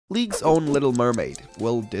League's own Little Mermaid.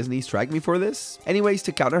 Will Disney strike me for this? Anyways,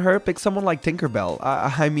 to counter her, pick someone like Tinkerbell,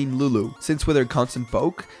 I mean Lulu, since with her constant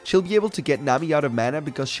poke, she'll be able to get Nami out of mana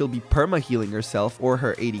because she'll be perma-healing herself or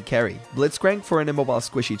her AD carry. Blitzcrank for an immobile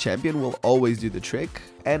squishy champion will always do the trick,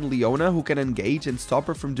 and Leona, who can engage and stop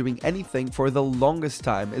her from doing anything for the longest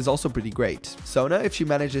time, is also pretty great. Sona, if she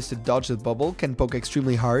manages to dodge the bubble, can poke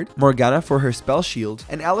extremely hard, Morgana for her spell shield,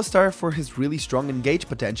 and Alistar for his really strong engage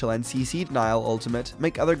potential and CC denial ultimate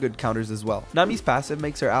make other good counters as well. Nami's passive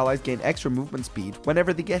makes her allies gain extra movement speed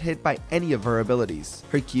whenever they get hit by any of her abilities.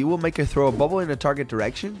 Her Q will make her throw a bubble in a target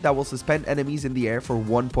direction that will suspend enemies in the air for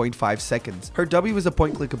 1.5 seconds. Her W is a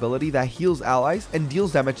point-click ability that heals allies and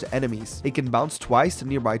deals damage to enemies. It can bounce twice to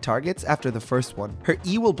nearby targets after the first one. Her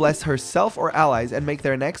E will bless herself or allies and make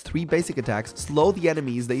their next 3 basic attacks slow the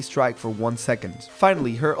enemies they strike for 1 second.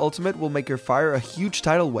 Finally, her ultimate will make her fire a huge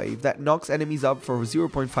tidal wave that knocks enemies up for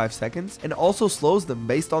 0.5 seconds and also slows them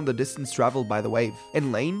based on the distance traveled by the wave.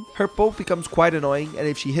 In lane, her poke becomes quite annoying, and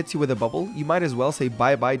if she hits you with a bubble, you might as well say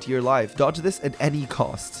bye-bye to your life. Dodge this at any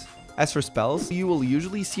cost. As for spells, you will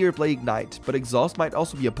usually see her play Ignite, but Exhaust might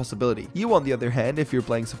also be a possibility. You, on the other hand, if you're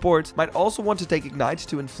playing support, might also want to take Ignite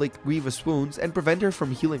to inflict grievous wounds and prevent her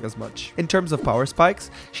from healing as much. In terms of power spikes,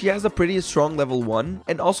 she has a pretty strong level 1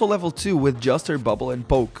 and also level 2 with just her bubble and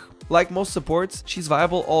poke. Like most supports, she's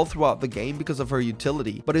viable all throughout the game because of her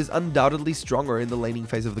utility, but is undoubtedly stronger in the laning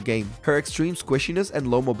phase of the game. Her extreme squishiness and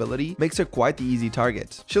low mobility makes her quite the easy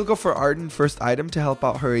target. She'll go for Ardent first item to help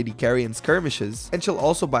out her AD carry in skirmishes, and she'll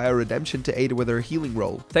also buy a redemption to aid with her healing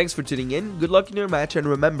role. Thanks for tuning in, good luck in your match, and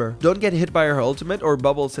remember, don't get hit by her ultimate or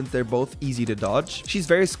bubble since they're both easy to dodge. She's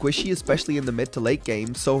very squishy, especially in the mid to late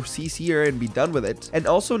game, so CC her and be done with it. And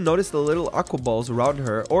also notice the little aqua balls around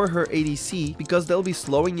her or her ADC because they'll be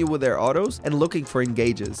slowing you with their autos and looking for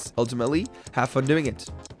engages. Ultimately, have fun doing it.